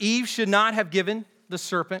 First, Eve should not have given the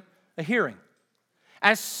serpent a hearing.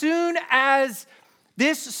 As soon as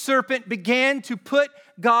this serpent began to put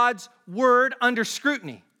God's word under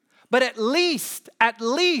scrutiny, but at least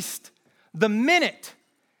the minute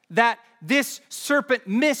that this serpent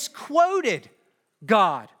misquoted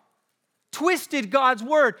God, twisted God's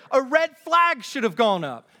word, a red flag should have gone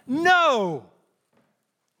up. No,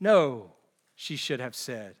 she should have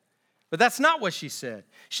said. But that's not what she said.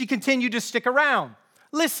 She continued to stick around.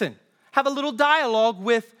 Listen, have a little dialogue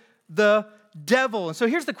with the devil. And so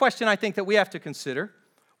here's the question I think that we have to consider.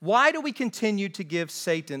 Why do we continue to give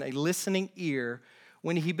Satan a listening ear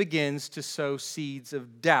when he begins to sow seeds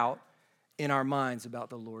of doubt in our minds about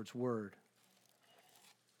the Lord's word?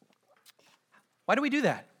 Why do we do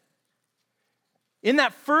that? In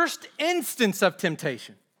that first instance of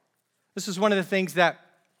temptation, this is one of the things that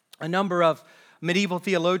a number of medieval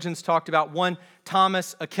theologians talked about. One,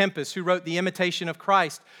 Thomas à Kempis, who wrote The Imitation of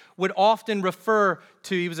Christ, would often refer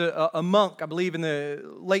to, he was a monk, I believe in the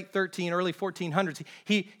late early 1400s.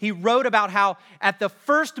 He wrote about how at the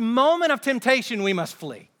first moment of temptation we must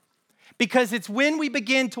flee. Because it's when we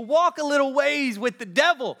begin to walk a little ways with the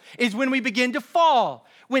devil is when we begin to fall.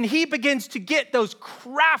 When he begins to get those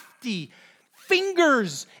crafty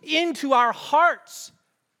fingers into our hearts,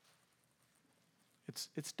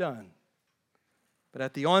 it's done. But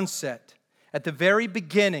at the onset, at the very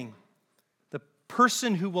beginning, the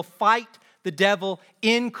person who will fight the devil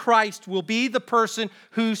in Christ will be the person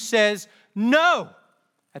who says no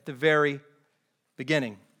at the very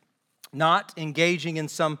beginning, not engaging in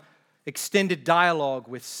some extended dialogue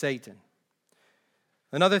with Satan.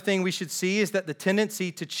 Another thing we should see is that the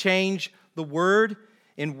tendency to change the word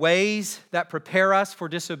in ways that prepare us for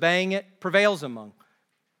disobeying it prevails among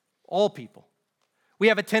all people. We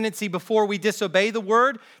have a tendency before we disobey the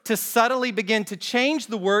word to subtly begin to change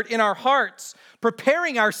the word in our hearts,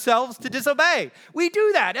 preparing ourselves to disobey. We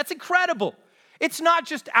do that. That's incredible. It's not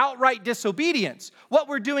just outright disobedience. What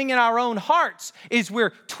we're doing in our own hearts is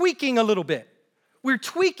we're tweaking a little bit. We're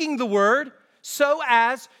tweaking the word so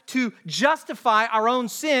as to justify our own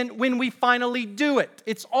sin when we finally do it.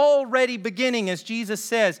 It's already beginning, as Jesus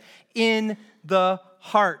says, in the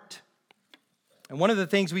heart. And one of the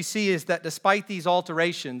things we see is that despite these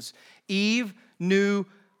alterations, Eve knew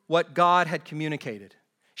what God had communicated.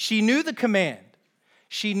 She knew the command.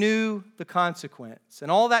 She knew the consequence.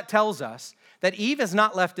 And all that tells us that Eve is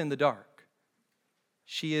not left in the dark.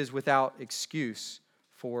 She is without excuse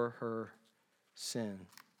for her sin.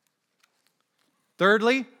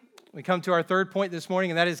 Thirdly, we come to our third point this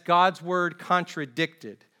morning, and that is God's word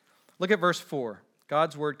contradicted. Look at verse 4.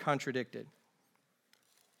 God's word contradicted.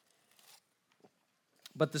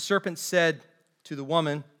 But the serpent said to the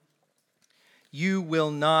woman, "You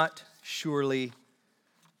will not surely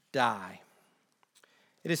die."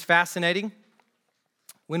 It is fascinating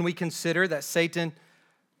when we consider that Satan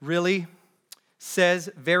really says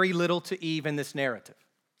very little to Eve in this narrative.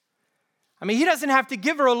 I mean, he doesn't have to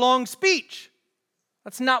give her a long speech.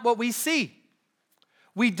 That's not what we see.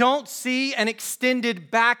 We don't see an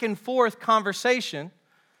extended back and forth conversation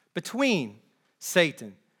between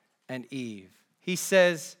Satan and Eve. He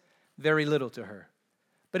says very little to her.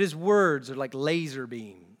 But his words are like laser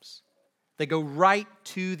beams. They go right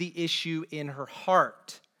to the issue in her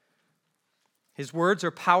heart. His words are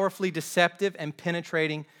powerfully deceptive and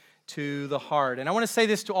penetrating to the heart. And I want to say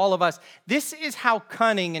this to all of us. This is how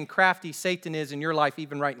cunning and crafty Satan is in your life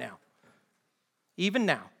even right now. Even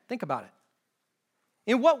now. Think about it.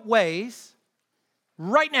 In what ways,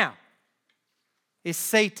 right now, is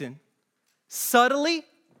Satan subtly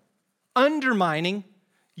undermining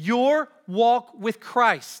your walk with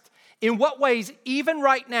Christ? In what ways, even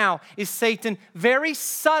right now, is Satan very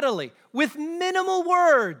subtly, with minimal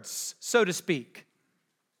words, so to speak,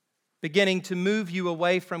 beginning to move you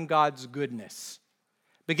away from God's goodness,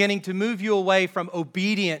 beginning to move you away from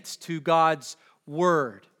obedience to God's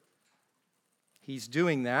word? He's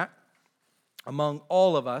doing that among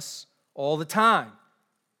all of us all the time.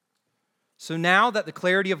 So now that the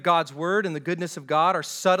clarity of God's word and the goodness of God are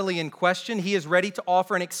subtly in question, he is ready to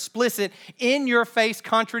offer an explicit, in-your-face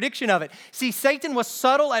contradiction of it. See, Satan was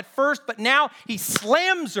subtle at first, but now he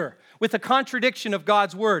slams her with a contradiction of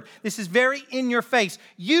God's word. This is very in your face.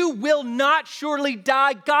 You will not surely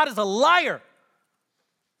die. God is a liar.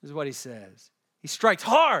 This is what he says. He strikes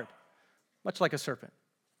hard, much like a serpent.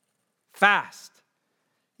 Fast,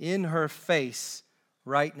 in her face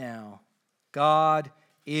right now. God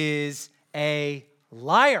is a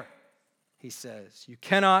liar, he says. You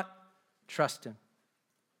cannot trust him.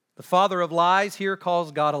 The father of lies here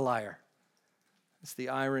calls God a liar. That's the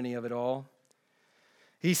irony of it all.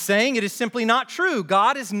 He's saying it is simply not true.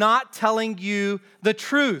 God is not telling you the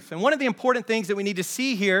truth. And one of the important things that we need to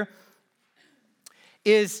see here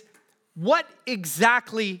is what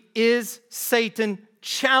exactly is Satan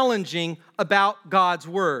challenging about God's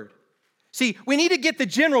word? See, we need to get the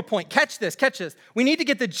general point. Catch this. We need to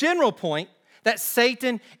get the general point that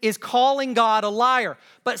Satan is calling God a liar.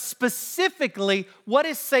 But specifically, what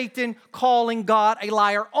is Satan calling God a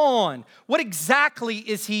liar on? What exactly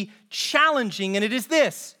is he challenging? And it is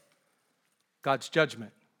this: God's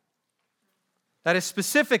judgment. That is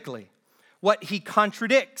specifically what he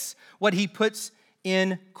contradicts, what he puts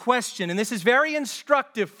in question. And this is very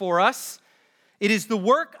instructive for us. It is the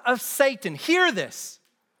work of Satan. Hear this.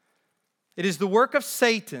 It is the work of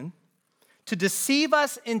Satan to deceive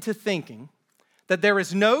us into thinking that there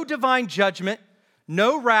is no divine judgment,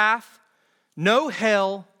 no wrath, no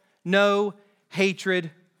hell, no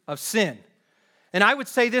hatred of sin. And I would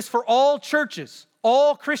say this for all churches,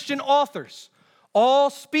 all Christian authors, all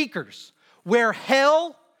speakers. Where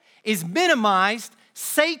hell is minimized,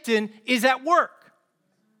 Satan is at work.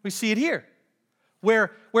 We see it here. Where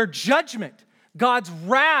judgment, God's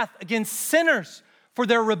wrath against sinners for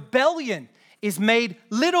their rebellion, is made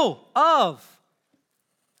little of,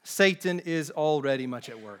 Satan is already much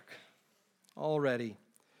at work. Already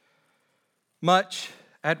much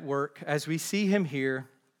at work as we see him here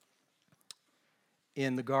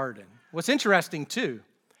in the garden. What's interesting too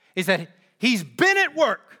is that he's been at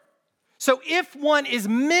work. So if one is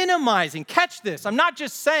minimizing, catch this, I'm not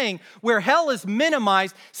just saying where hell is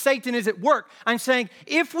minimized, Satan is at work. I'm saying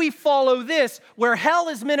if we follow this, where hell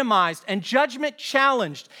is minimized and judgment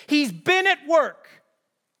challenged, he's been at work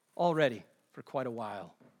already for quite a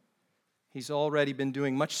while. He's already been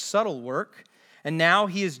doing much subtle work, and now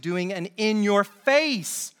he is doing an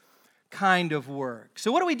in-your-face kind of work.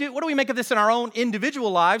 So what do we do? What do we make of this in our own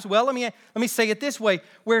individual lives? Well, let me say it this way.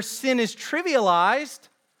 Where sin is trivialized,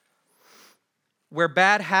 where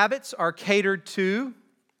bad habits are catered to,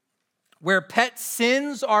 where pet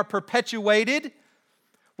sins are perpetuated,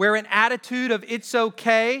 where an attitude of it's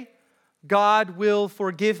okay, God will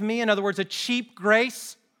forgive me. In other words, a cheap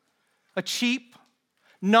grace, a cheap,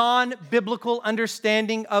 non-biblical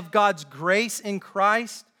understanding of God's grace in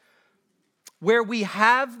Christ, where we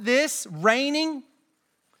have this reigning,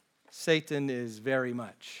 Satan is very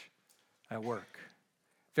much at work.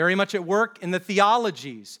 Very much at work in the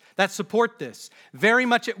theologies that support this. Very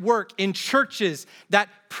much at work in churches that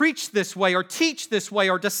preach this way or teach this way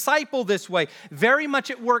or disciple this way. Very much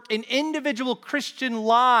at work in individual Christian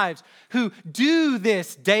lives who do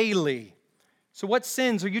this daily. So what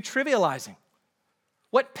sins are you trivializing?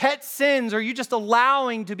 What pet sins are you just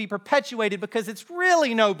allowing to be perpetuated because it's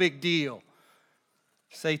really no big deal?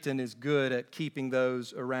 Satan is good at keeping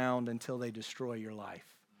those around until they destroy your life.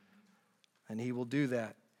 And he will do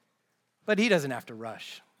that. But he doesn't have to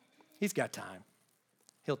rush. He's got time.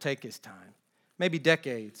 He'll take his time. Maybe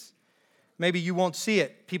decades. Maybe you won't see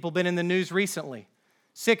it. People have been in the news recently.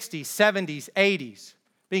 60s, 70s, 80s.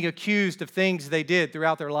 Being accused of things they did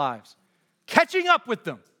throughout their lives. Catching up with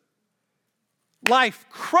them. Life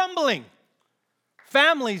crumbling.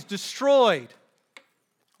 Families destroyed.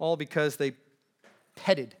 All because they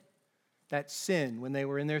petted that sin when they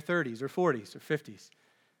were in their 30s or 40s or 50s.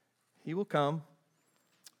 He will come,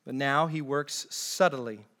 but now he works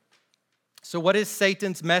subtly. So what is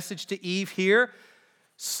Satan's message to Eve here?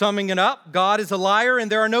 Summing it up, God is a liar and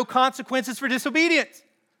there are no consequences for disobedience.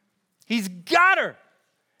 He's got her.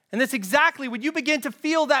 And that's exactly when you begin to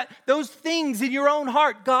feel that those things in your own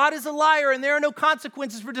heart. God is a liar and there are no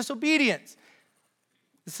consequences for disobedience.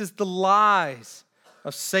 This is the lies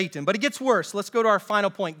of Satan. But it gets worse. Let's go to our final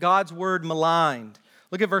point. God's word maligned.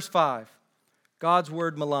 Look at verse 5. God's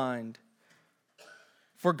word maligned.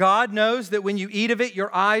 For God knows that when you eat of it,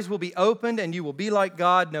 your eyes will be opened and you will be like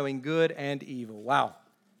God, knowing good and evil. Wow.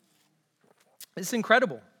 It's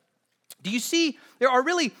incredible. Do you see? There are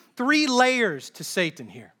really 3 layers to Satan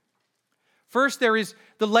here. First, there is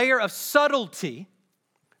the layer of subtlety.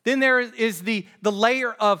 Then there is the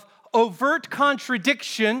layer of overt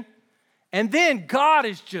contradiction. And then God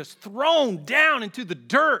is just thrown down into the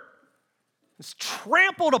dirt. It's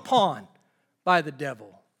trampled upon by the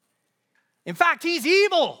devil. In fact, he's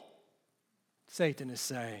evil, Satan is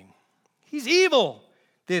saying. He's evil,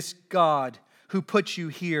 this God who put you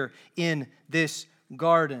here in this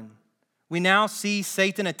garden. We now see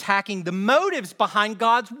Satan attacking the motives behind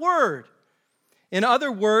God's word. In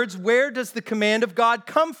other words, where does the command of God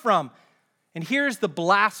come from? And here's the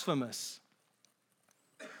blasphemous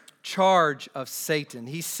charge of Satan.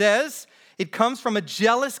 He says it comes from a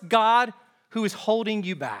jealous God who is holding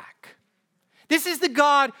you back. This is the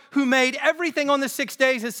God who made everything on the 6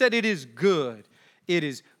 days and said, it is good, it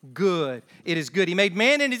is good, it is good. He made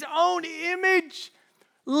man in his own image.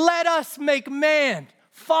 Let us make man,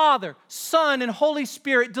 Father, Son, and Holy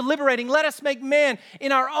Spirit, deliberating. Let us make man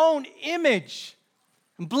in our own image.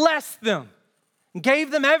 And blessed them and gave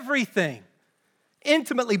them everything.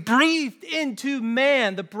 Intimately breathed into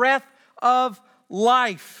man the breath of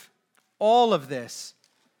life. All of this.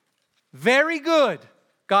 Very good,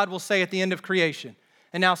 God will say at the end of creation.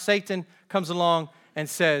 And now Satan comes along and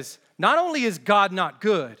says, not only is God not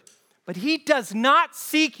good, but he does not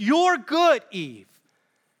seek your good, Eve.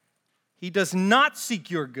 He does not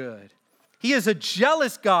seek your good. He is a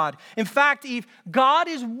jealous God. In fact, Eve, God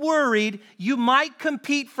is worried you might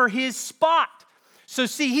compete for his spot. So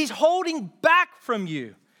see, he's holding back from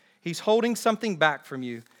you. He's holding something back from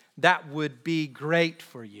you that would be great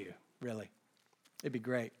for you, really. It'd be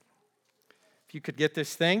great. If you could get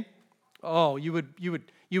this thing, oh, you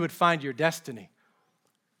would find your destiny.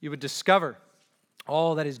 You would discover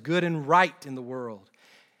all that is good and right in the world.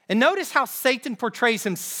 And notice how Satan portrays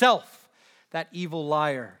himself, that evil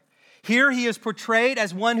liar. Here he is portrayed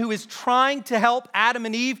as one who is trying to help Adam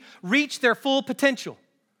and Eve reach their full potential.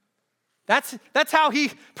 That's how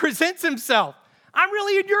he presents himself. I'm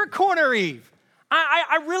really in your corner, Eve.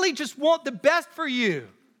 I really just want the best for you.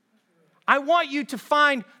 I want you to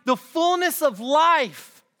find the fullness of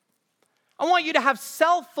life. I want you to have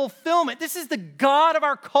self-fulfillment. This is the God of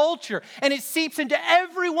our culture, and it seeps into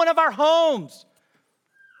every one of our homes.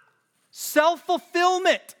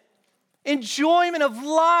 Self-fulfillment. Enjoyment of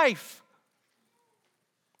life.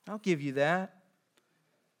 I'll give you that.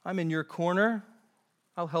 I'm in your corner.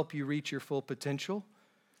 I'll help you reach your full potential.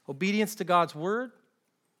 Obedience to God's word.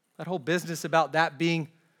 That whole business about that being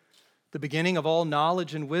the beginning of all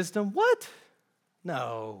knowledge and wisdom. What?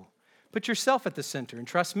 No. Put yourself at the center and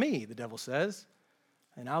trust me, the devil says,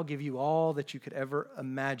 and I'll give you all that you could ever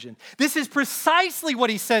imagine. This is precisely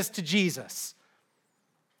what he says to Jesus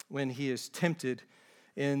when he is tempted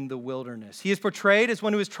in the wilderness. He is portrayed as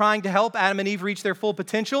one who is trying to help Adam and Eve reach their full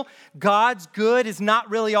potential. God's good is not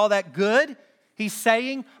really all that good, he's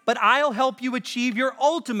saying, but I'll help you achieve your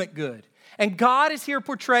ultimate good. And God is here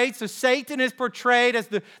portrayed, so Satan is portrayed as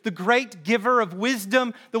the great giver of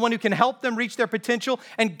wisdom, the one who can help them reach their potential.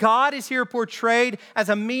 And God is here portrayed as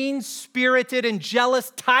a mean-spirited and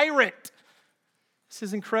jealous tyrant. This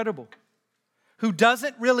is incredible. Who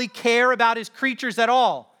doesn't really care about his creatures at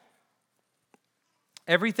all.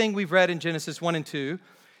 Everything we've read in Genesis 1 and 2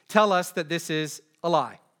 tell us that this is a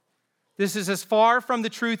lie. This is as far from the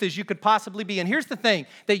truth as you could possibly be. And here's the thing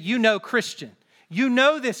that you know, Christian. You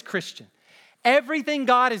know this, Christian. Everything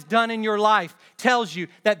God has done in your life tells you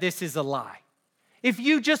that this is a lie. If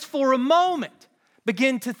you just for a moment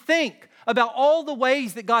begin to think about all the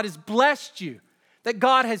ways that God has blessed you, that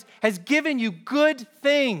God has given you good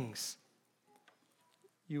things,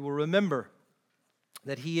 you will remember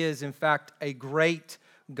that He is, in fact, a great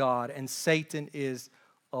God, and Satan is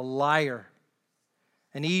a liar.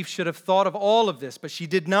 And Eve should have thought of all of this, but she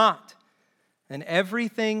did not. And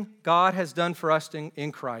everything God has done for us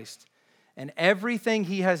in Christ, and everything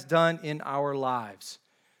He has done in our lives,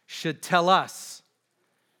 should tell us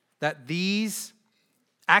that these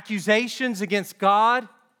accusations against God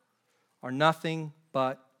are nothing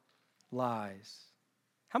but lies.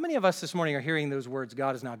 How many of us this morning are hearing those words,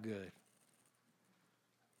 God is not good?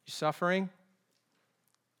 You suffering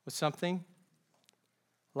with something?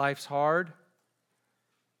 Life's hard.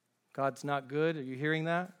 God's not good. Are you hearing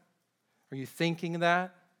that? Are you thinking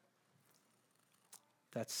that?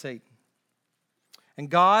 That's Satan. And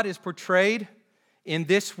God is portrayed in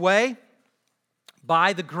this way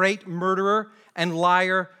by the great murderer and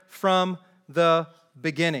liar from the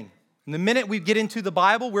beginning. And the minute we get into the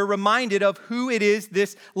Bible, we're reminded of who it is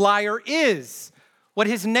this liar is, what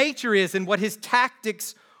his nature is, and what his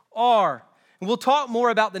tactics are. And we'll talk more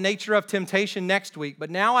about the nature of temptation next week, but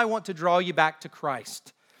now I want to draw you back to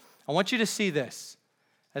Christ. I want you to see this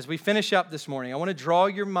as we finish up this morning. I want to draw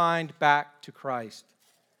your mind back to Christ.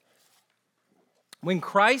 When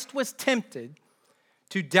Christ was tempted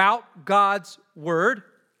to doubt God's word,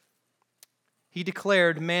 He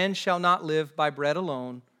declared, man shall not live by bread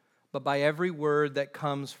alone, but by every word that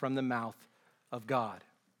comes from the mouth of God.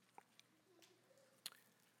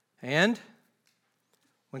 And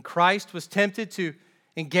when Christ was tempted to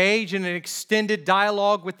engage in an extended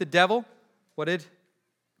dialogue with the devil, what did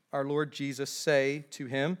our Lord Jesus say to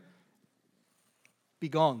him?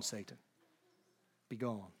 Begone, Satan.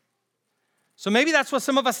 Begone. So maybe that's what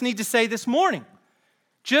some of us need to say this morning.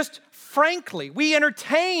 Just frankly, we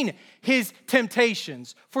entertain his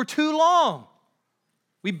temptations for too long.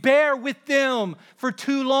 We bear with them for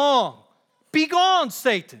too long. Begone,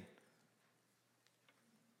 Satan.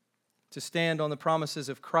 To stand on the promises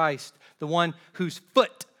of Christ, the one whose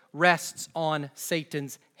foot rests on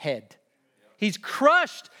Satan's head. He's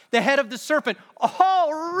crushed the head of the serpent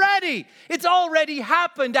already. It's already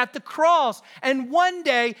happened at the cross. And one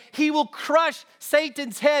day He will crush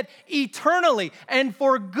Satan's head eternally and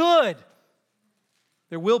for good.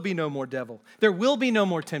 There will be no more devil. There will be no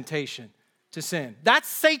more temptation to sin. That's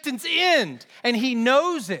Satan's end, and he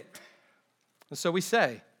knows it. And so we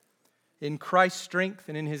say, in Christ's strength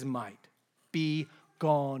and in His might, be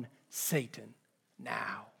gone, Satan,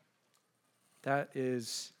 now. That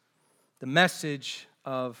is the message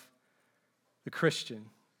of the Christian.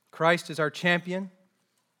 Christ is our champion,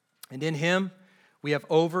 and in Him we have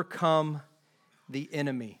overcome the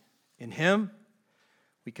enemy. In Him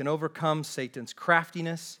we can overcome Satan's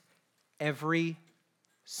craftiness every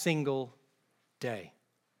single day.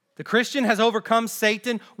 The Christian has overcome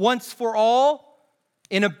Satan once for all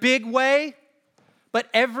in a big way, but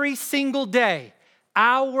every single day,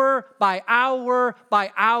 hour by hour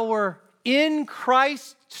by hour, in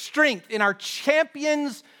Christ's strength, in our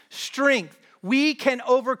champion's strength, we can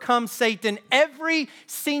overcome Satan every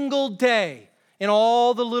single day in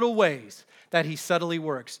all the little ways that he subtly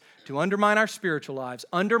works to undermine our spiritual lives,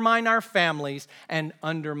 undermine our families, and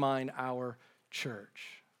undermine our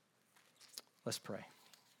church. Let's pray.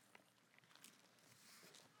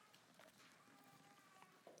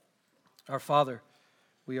 Our Father,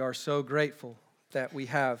 we are so grateful that we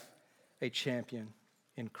have a champion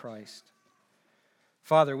in Christ.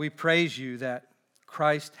 Father, we praise You that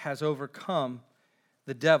Christ has overcome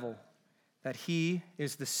the devil, that He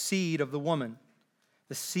is the seed of the woman,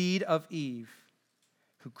 the seed of Eve,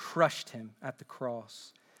 who crushed Him at the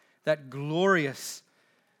cross. That glorious,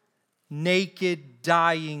 naked,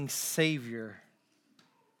 dying Savior,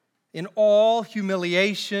 in all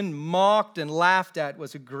humiliation, mocked and laughed at,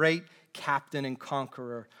 was a great captain and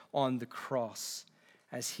conqueror on the cross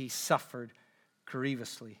as He suffered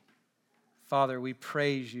grievously. Father, we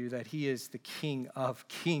praise You that He is the King of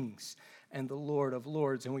kings and the Lord of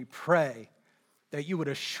lords, and we pray that You would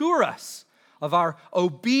assure us of our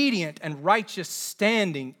obedient and righteous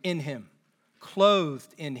standing in him,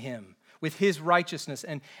 clothed in him with his righteousness.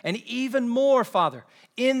 And even more, Father,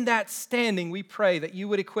 in that standing, we pray that you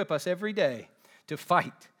would equip us every day to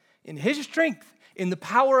fight in his strength, in the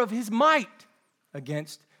power of his might,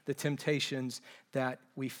 against the temptations that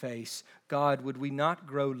we face. God, would we not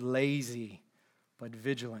grow lazy, but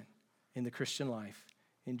vigilant in the Christian life?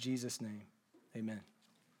 In Jesus' name, amen.